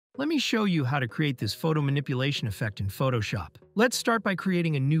Let me show you how to create this photo manipulation effect in Photoshop. Let's start by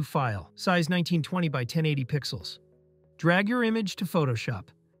creating a new file, size 1920 by 1080 pixels. Drag your image to Photoshop.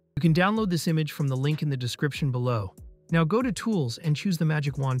 You can download this image from the link in the description below. Now go to Tools and choose the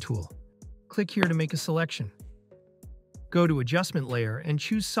Magic Wand tool. Click here to make a selection. Go to Adjustment Layer and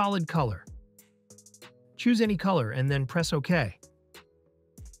choose Solid Color. Choose any color and then press OK.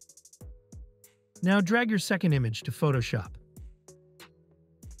 Now drag your second image to Photoshop.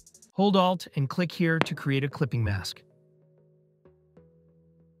 Hold Alt and click here to create a clipping mask.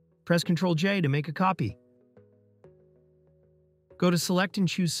 Press Ctrl J to make a copy. Go to Select and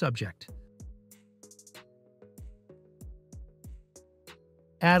choose Subject.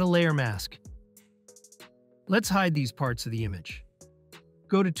 Add a layer mask. Let's hide these parts of the image.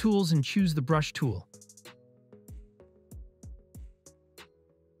 Go to Tools and choose the Brush tool.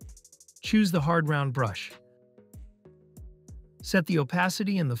 Choose the hard round brush. Set the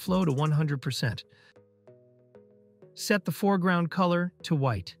opacity and the flow to 100%. Set the foreground color to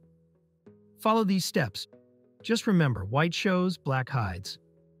white. Follow these steps. Just remember, white shows, black hides.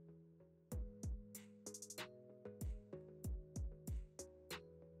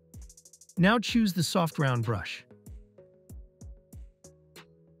 Now choose the soft round brush.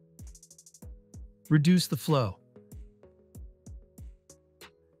 Reduce the flow.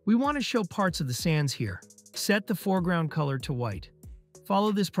 We want to show parts of the sands here. Set the foreground color to white.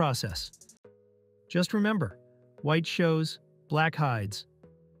 Follow this process. Just remember, white shows, black hides.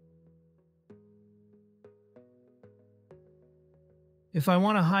 If I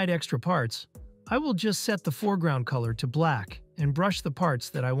want to hide extra parts, I will just set the foreground color to black and brush the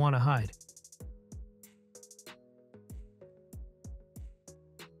parts that I want to hide.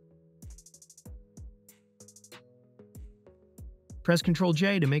 Press Ctrl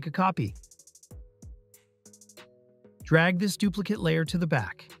J to make a copy. Drag this duplicate layer to the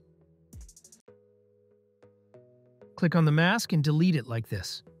back. Click on the mask and delete it like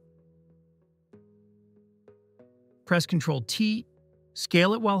this. Press Ctrl T,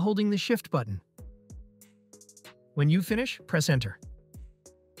 scale it while holding the Shift button. When you finish, press Enter.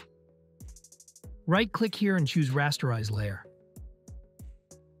 Right-click here and choose Rasterize Layer.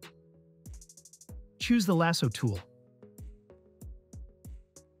 Choose the Lasso tool.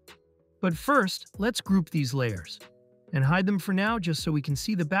 But first, let's group these layers and hide them for now just so we can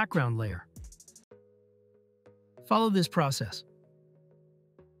see the background layer. Follow this process.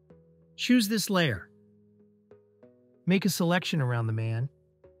 Choose this layer. Make a selection around the man.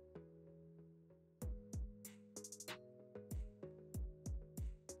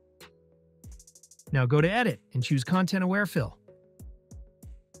 Now go to Edit and choose Content Aware Fill.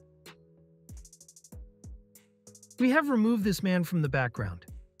 We have removed this man from the background.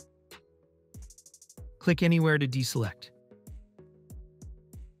 Click anywhere to deselect.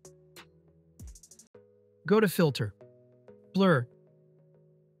 Go to Filter, Blur.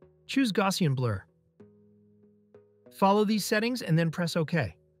 Choose Gaussian Blur. Follow these settings and then press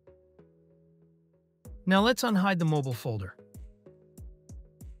OK. Now let's unhide the mobile folder.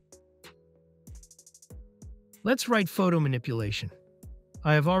 Let's write photo manipulation.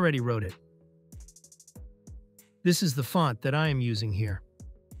 I have already wrote it. This is the font that I am using here.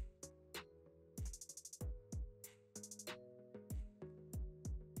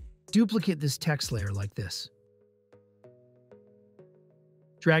 Duplicate this text layer like this.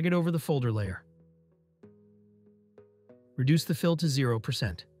 Drag it over the folder layer. Reduce the fill to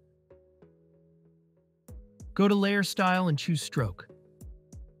 0%. Go to Layer Style and choose Stroke.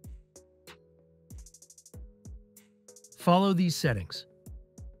 Follow these settings.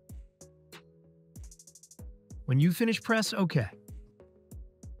 When you finish, press OK.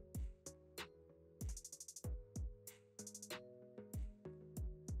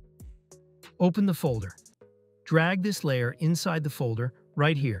 Open the folder. Drag this layer inside the folder,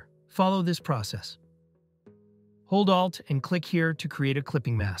 right here. Follow this process. Hold Alt and click here to create a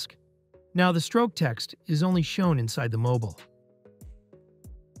clipping mask. Now the stroke text is only shown inside the mobile.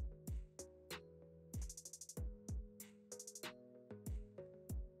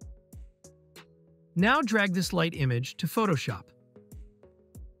 Now drag this light image to Photoshop.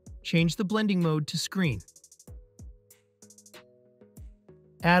 Change the blending mode to Screen.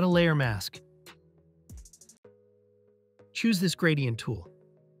 Add a layer mask. Choose this gradient tool.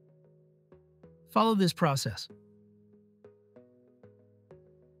 Follow this process.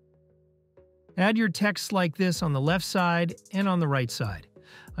 Add your text like this on the left side and on the right side.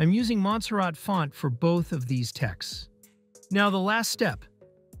 I'm using Montserrat font for both of these texts. Now the last step.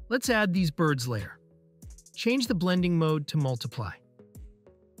 Let's add these birds layer. Change the blending mode to Multiply.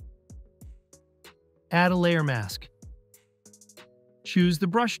 Add a layer mask. Choose the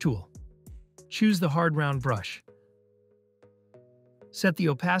brush tool. Choose the hard round brush. Set the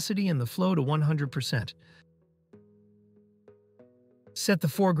opacity and the flow to 100%. Set the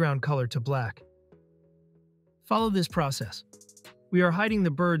foreground color to black. Follow this process. We are hiding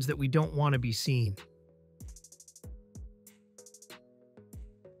the birds that we don't want to be seen.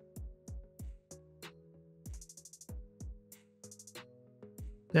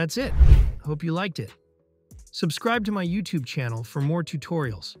 That's it. Hope you liked it. Subscribe to my YouTube channel for more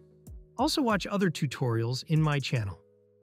tutorials. Also watch other tutorials in my channel.